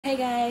Hey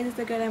guys, it's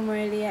the girl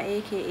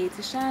𝕭𝖚𝖊𝖘𝖘 aka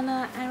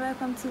Tashana, and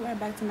welcome to or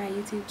back to my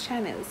YouTube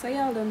channel. So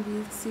y'all don't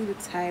see the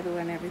title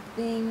and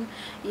everything.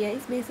 Yeah,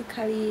 it's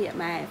basically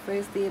my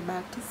first day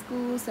back to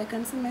school,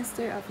 second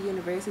semester of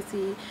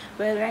university.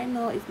 Well, right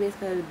now it's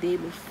basically the day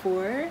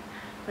before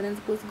when I'm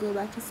supposed to go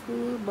back to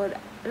school, but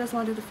I just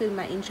wanted to film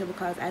my intro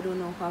because I don't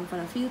know how I'm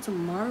gonna feel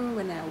tomorrow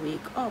when I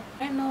wake up.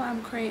 Right now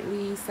I'm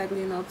currently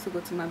settling up to go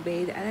to my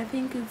bed, and I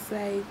think it's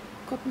like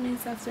couple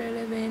minutes after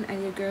 11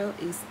 and your girl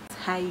is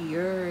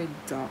tired.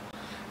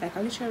 Like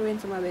I literally went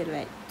to my bed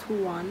like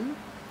 2:01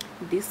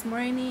 this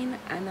morning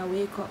and I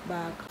wake up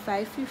back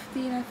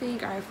 5:15 I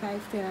think, or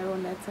 5:10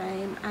 around that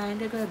time, and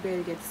the girl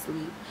barely gets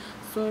sleep.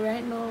 So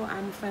right now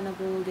I'm finna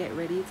go get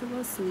ready to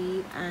go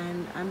sleep,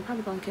 and I'm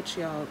probably gonna catch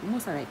y'all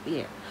most of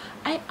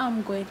I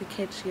am going to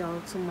catch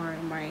y'all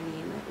tomorrow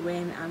morning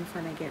when I'm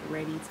finna get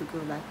ready to go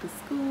back to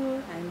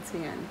school and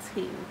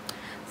ting.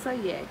 So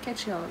yeah,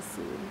 catch y'all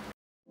soon.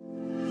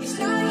 It's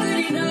not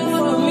good enough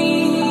for me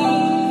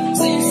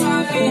since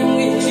I've been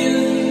with you.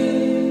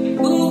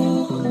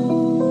 Ooh.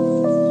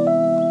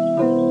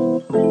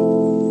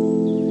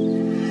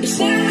 It's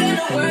not gonna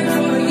work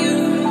for you.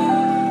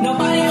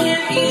 Nobody can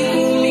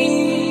equal me.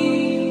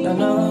 No,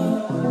 no.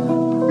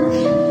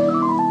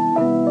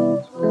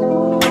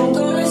 I'm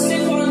gonna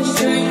sip on the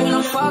string when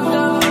I'm fucked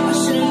up. I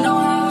should've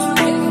known how to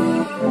get it.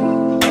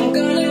 I'm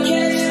gonna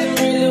catch the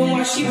rhythm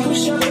while she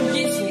push up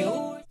against me.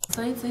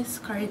 So it is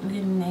currently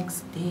the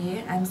next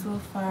day, and so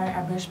far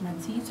I brushed my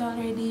teeth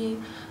already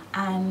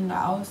and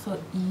I also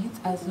eat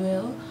as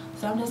well.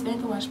 So I'm just going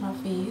to wash my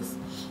face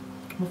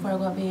before I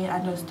go to bed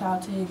and just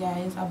talk to you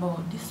guys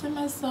about this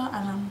semester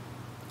and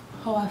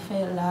how I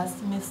felt last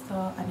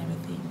semester and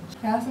everything.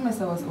 Last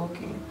semester was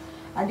okay.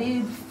 I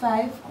did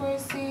 5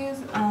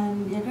 courses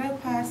and your girl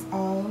passed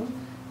all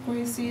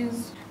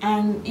courses,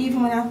 and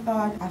even when I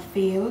thought I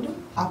failed,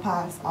 I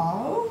passed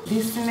all.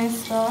 This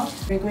semester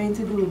we're going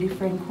to do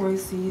different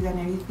courses and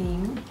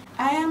everything.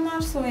 I am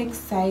not so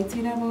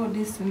excited about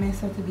this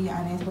semester, to be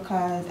honest,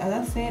 because as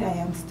I said, I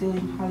am still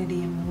in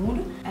holiday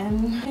mood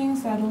and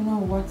things I don't know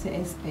what to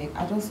expect.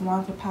 I just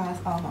want to pass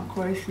all my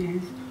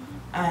courses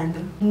and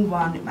move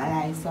on with my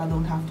life so I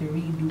don't have to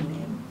redo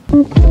them.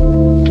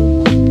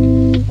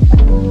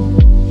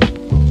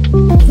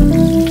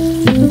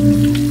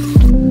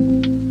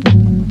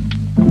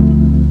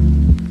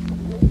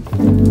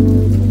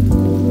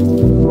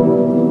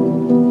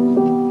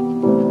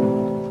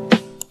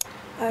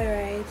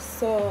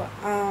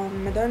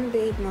 I done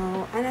bathe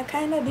now, and I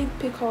kind of did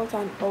pick out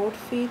an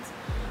outfit,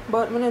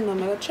 but I don't know, I'm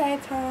gonna try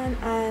it on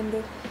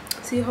and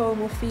see how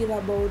I feel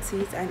about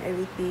it and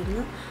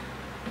everything,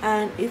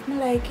 and if I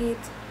like it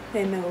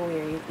then I'll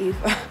wear it. If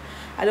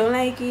I don't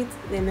like it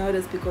then I'll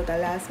just pick out a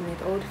last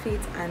minute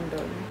outfit and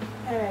done.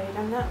 Alright,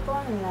 I'm not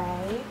gonna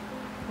lie,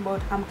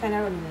 but I'm kind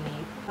of running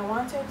late. I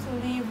wanted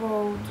to leave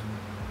out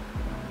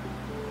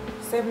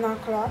 7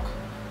 o'clock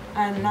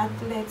and not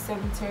let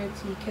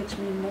 7:30 catch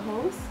me in the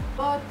house,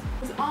 but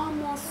it's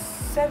almost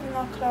 7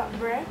 o'clock,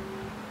 bruh,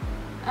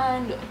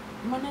 and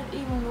I'm not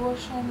even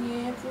lotion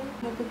yet.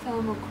 I put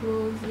on my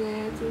clothes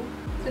yet.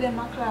 Today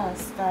my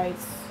class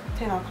starts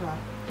 10 o'clock,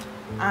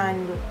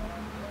 and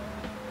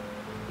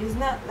it's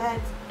not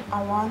that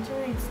I want to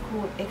reach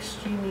school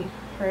extremely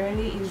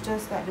early, it's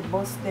just that the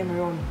bus them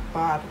run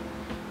bad,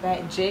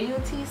 like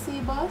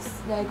JUTC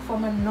bus, like for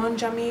my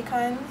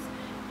non-Jamaicans.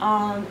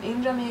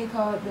 In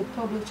Jamaica, the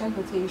public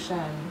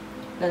transportation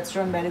that's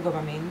run by the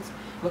government,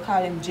 we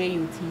call them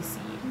JUTC,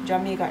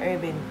 Jamaica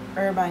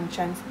Urban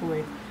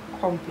Transport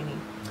Company,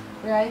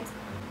 right?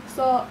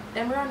 So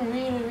them run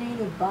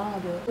really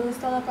bad. So we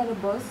stand up at the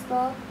bus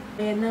stop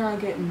and now I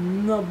get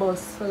no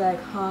bus for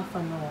like half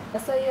an hour.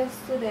 So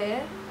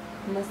yesterday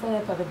I stand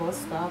up at the bus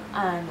stop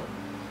and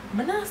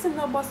I not see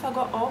no bus I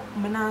go up,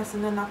 I not see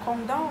none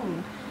come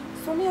down.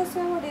 So I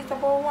say what it's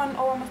about 1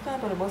 hour I stand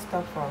up at the bus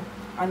stop for.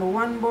 And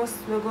one bus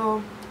will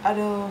go at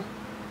the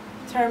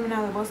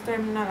terminal, the bus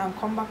terminal, and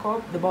come back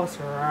up, the bus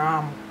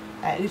ram,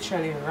 like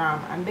literally ram.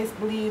 And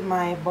basically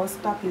my bus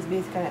stop is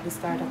basically at the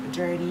start of the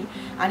journey,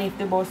 and if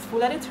the bus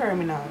full at the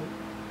terminal,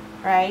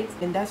 right,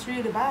 then that's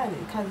really bad,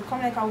 because it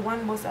come like a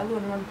one bus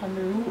alone run on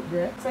the route,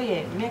 bro. So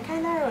yeah, me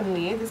kind of run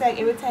late. It's like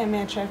every time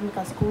I try to make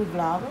a school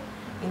vlog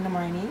in the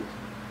morning,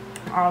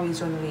 I always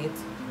run late.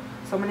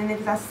 So I'm gonna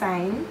get a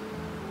sign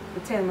to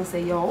tell me,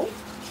 say, yo,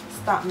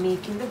 stop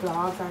making the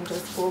vlogs and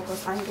just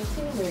focus on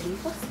getting ready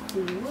for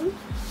school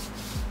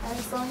or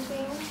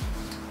something.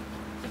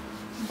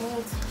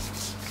 But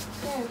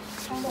yeah,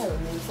 kind of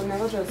early. So now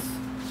I'll just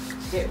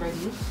get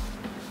ready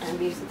and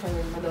basically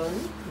when I'm done,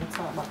 we'll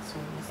talk back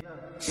soon.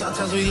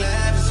 Sometimes we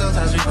laugh and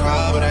sometimes we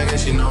cry, but I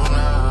guess you know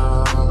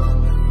now.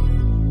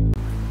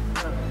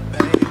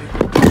 Baby,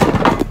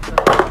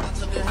 I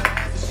took a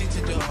half and she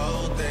took the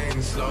whole thing.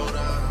 Slow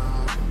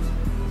down.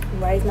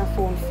 Why is my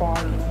phone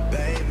falling?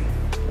 Baby.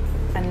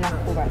 And knock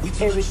over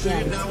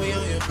everything.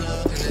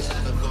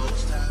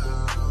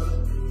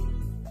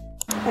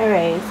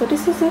 Alright, so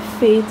this is a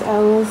fit I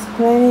was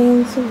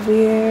planning to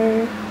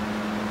wear.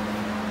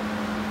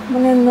 I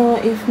don't know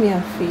if me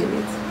I feel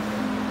it.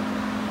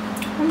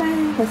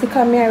 Once you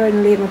come here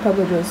and late, I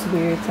probably just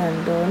wear it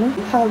and done.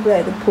 You have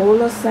like the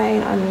polo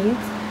sign on it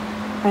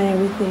and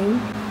everything.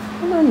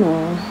 I don't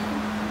know.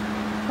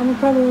 I'm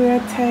probably wear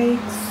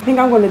tights. I think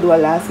I'm gonna do a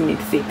last minute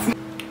fit.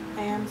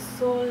 I am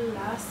so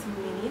last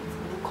minute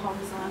when it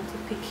comes on to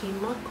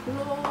picking my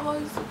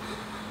clothes.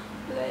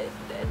 Like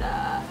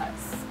that.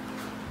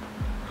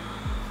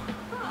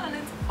 And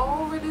it's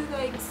already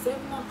like 7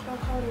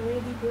 o'clock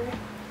already, bruh.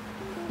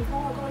 If I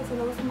walk out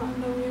and I was in my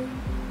underwear,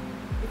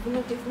 if I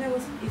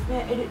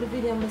edit the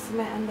video and I see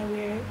my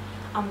underwear,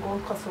 I'm going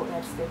to cut out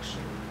that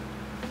section.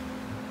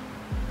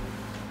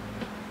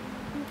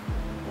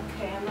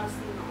 Okay, I'm not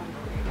seeing my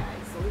underwear,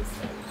 guys, so it's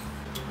done.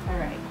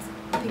 Alright,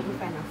 I think we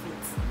find a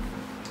fit.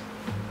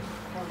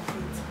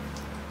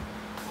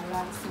 A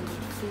last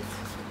minute fit.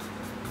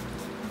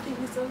 I think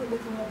this doesn't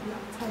look like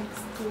black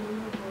tights too,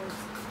 but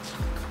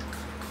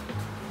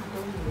I'm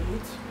going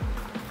late.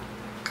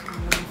 I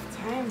don't have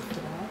time for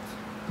that.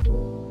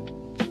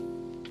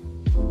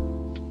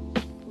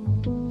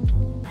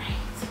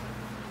 Right.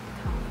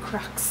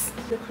 Crocs.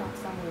 The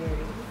Crocs I'm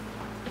wearing.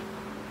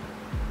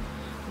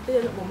 I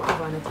feel like my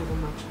other one not even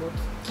match, but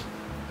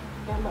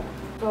yeah,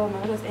 so I'm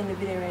gonna just end the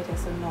video right here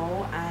so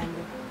now and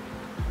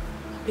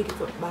pick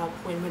it up back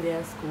when we're there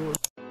at school.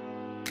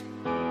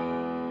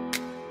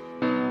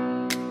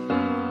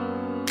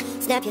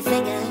 Snap your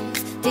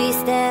fingers, do your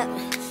step.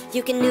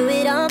 You can do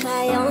it all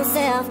by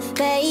yourself.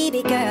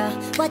 Baby girl,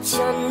 what's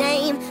your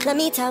name? Let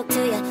me talk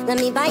to you, let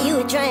me buy you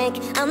a drink.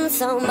 I'm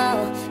so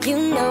bold, you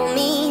know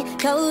me.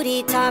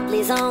 Cody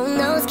Tarpley's on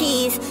those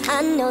keys.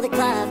 I know the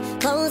club,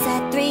 close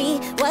at 3.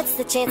 What's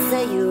the chances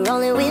of you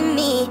rolling with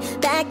me?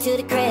 Back to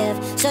the crib,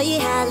 show you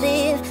how I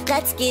live.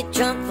 Let's get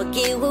drunk,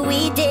 forget what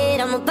we did.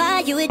 I'ma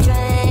buy you a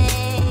drink.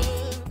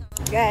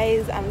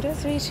 Guys, I'm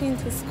just reaching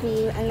to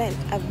school and like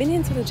I've been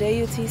into the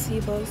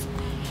JUTC bus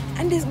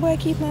and this boy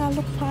keep on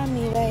look for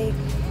me like,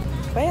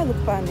 why you look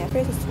for me? I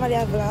first somebody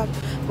a vlog,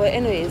 but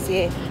anyways,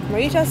 yeah, I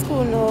reach at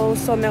school now,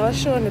 so I'm gonna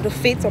show you the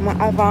fit of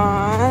my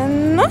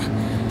van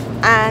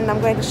and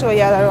I'm going to show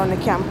you all around the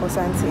campus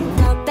and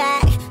things. Talk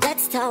back,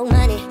 let's talk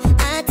money.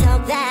 I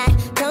talk that.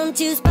 Don't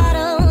juice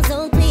bottles,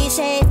 so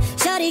cliches.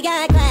 Shorty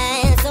got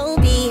class, so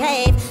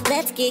behave.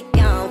 Let's get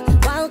gone,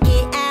 walk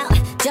it out.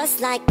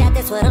 Just like that,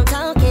 that's what I'm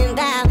talking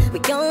about. We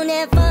gon'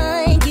 have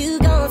fun, you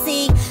gon'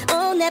 see.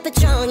 On that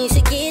Patron, you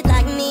should get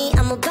like me.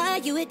 I'ma buy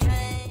you a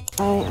drink.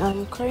 I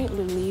am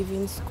currently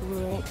leaving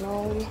school right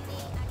now.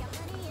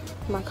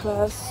 My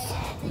class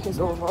is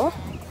over.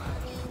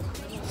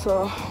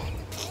 So,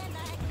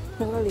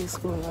 I'm gonna leave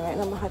school now. Right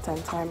now, I'm hot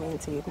and time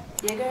into. Your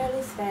girl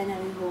is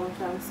finally home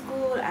from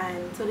school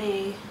and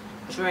today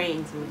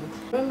drains me.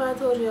 Remember I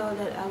told you all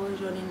that I was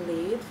running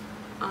late?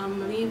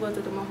 Leave out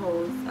to my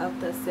house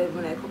after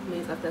 7, like a couple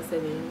minutes after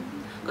 7.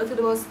 Go to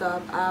the bus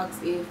stop,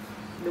 ask if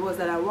the bus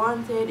that I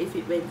wanted, if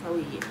it went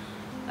away.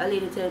 A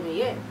lady tell me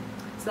yeah.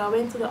 So I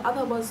went to the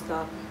other bus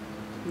stop.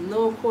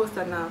 No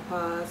coaster not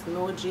pass,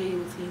 no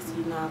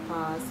JUTC not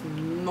pass,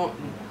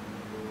 nothing.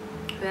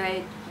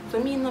 Right? So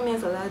me know me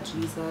as a Lord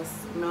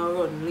Jesus. I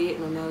run late,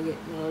 I get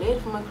late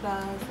for my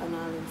class and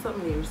all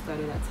something they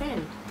started at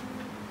 10.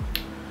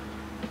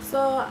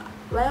 So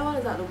while I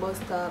was at the bus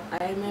stop,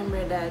 I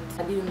remember that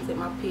I didn't take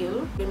my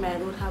pill.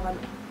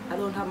 I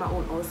don't have my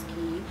own house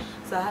key,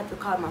 so I had to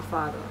call my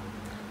father.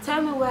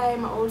 Tell me why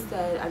I'm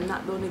outside and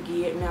not down the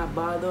gate, me I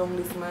bar down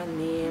this my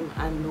name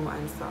and no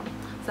answer.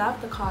 So I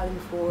have to call him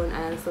phone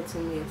and answer to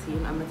me at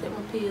him. I'm gonna take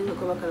my pill,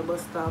 go back at the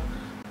bus stop,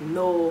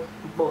 no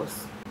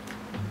bus.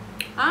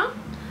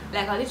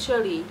 Like I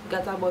literally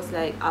got a bus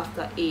like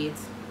after 8,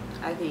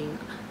 I think,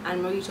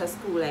 and I reached at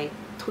school like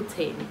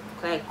 2:10,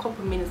 like a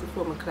couple minutes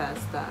before my class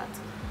start.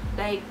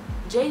 Like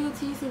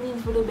JUTC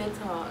needs to do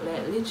better,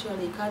 like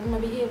literally, cause I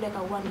behave like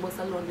a one bus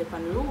alone left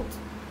on the route.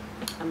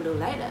 I don't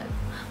like that.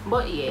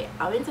 But yeah,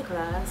 I went to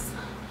class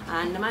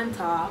and the man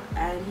talked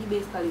and he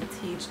basically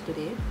teach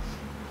today.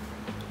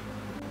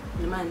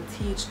 The man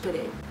teach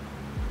today.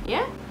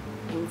 Yeah?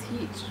 And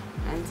teach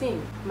and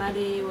think. My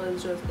day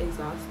was just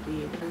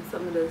exhausting and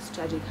some of those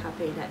tragic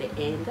happened at the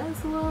end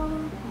as well.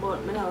 But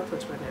I'm not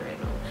touch on that right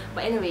now.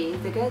 But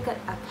anyways, the girl got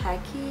a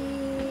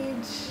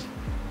package.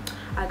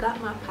 I got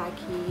my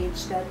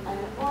package that I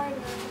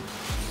ordered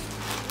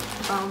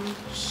from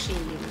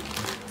Shein.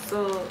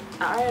 So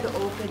I already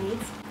opened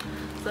it.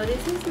 So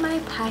this is my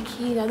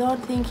package. I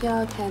don't think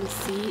y'all can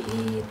see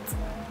it,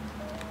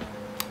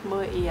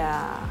 but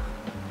yeah.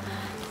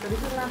 So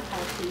this is my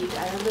package.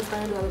 I am just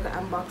going to do a look at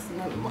unboxing.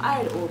 I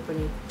already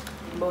opened it,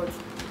 but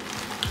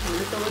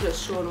I'm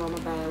just showing what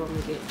I'm buying when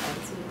we get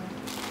everything.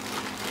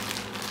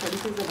 So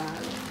this is the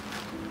bag.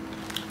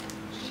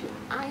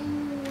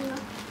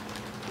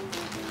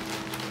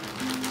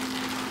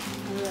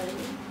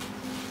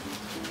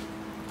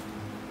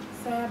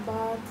 So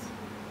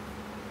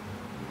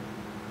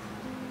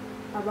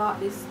I bought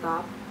this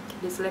top,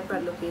 this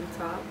leopard looking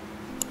top,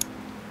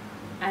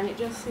 and it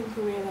just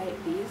simply wear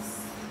like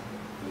this.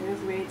 You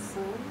just wear it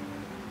so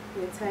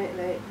you tie it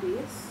like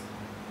this,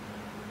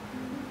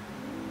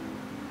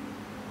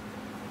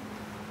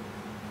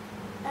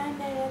 and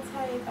then I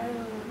tie it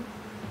around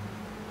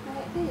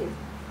like this.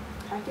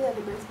 I feel like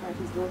the breast part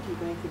is low-key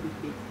going to be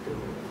big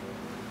though.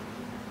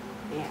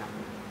 Yeah.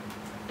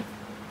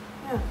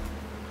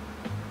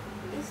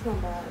 It's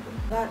not bad.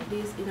 Got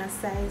this in a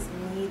size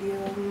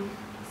medium,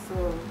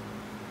 so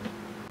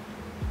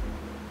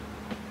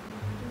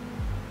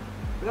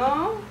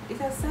no,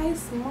 it's a size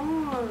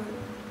small.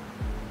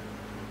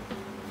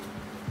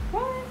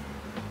 What?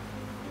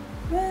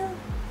 Well,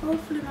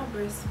 hopefully my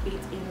breast fit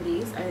in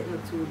this and it's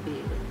not too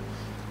big.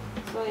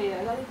 So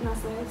yeah, I got it in a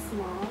size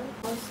small.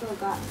 Also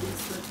got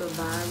this little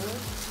barrel.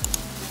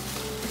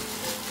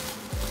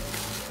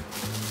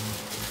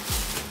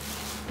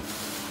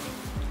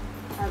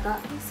 I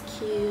got this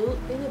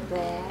cute little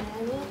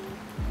bag.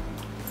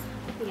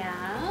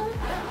 Yeah.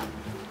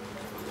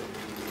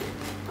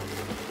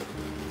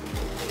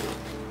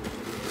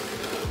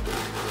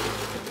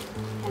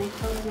 And it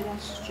comes with a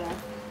strap.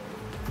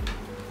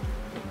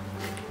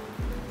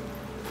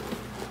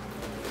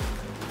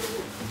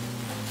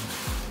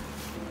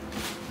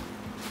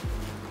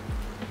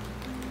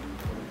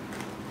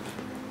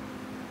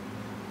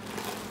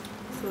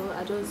 So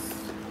I just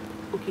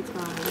hook it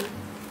on.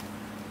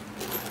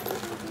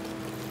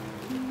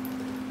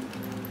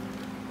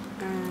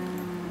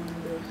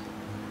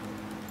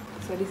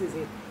 So this is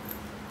it.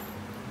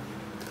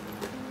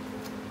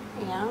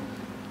 Yeah,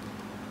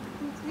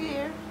 it's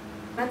here.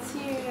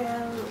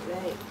 Material,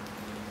 like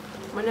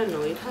I don't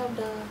know, it have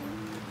the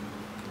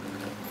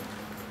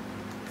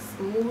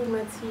smooth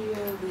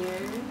material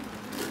there.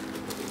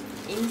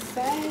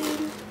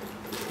 Inside,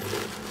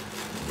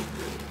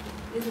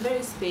 it's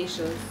very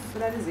spacious. So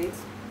that is it.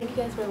 Thank you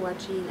guys for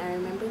watching,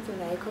 and remember to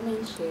like,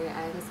 comment, share,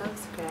 and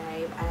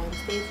subscribe, and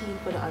stay tuned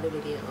for the other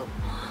video.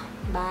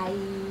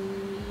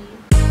 Bye.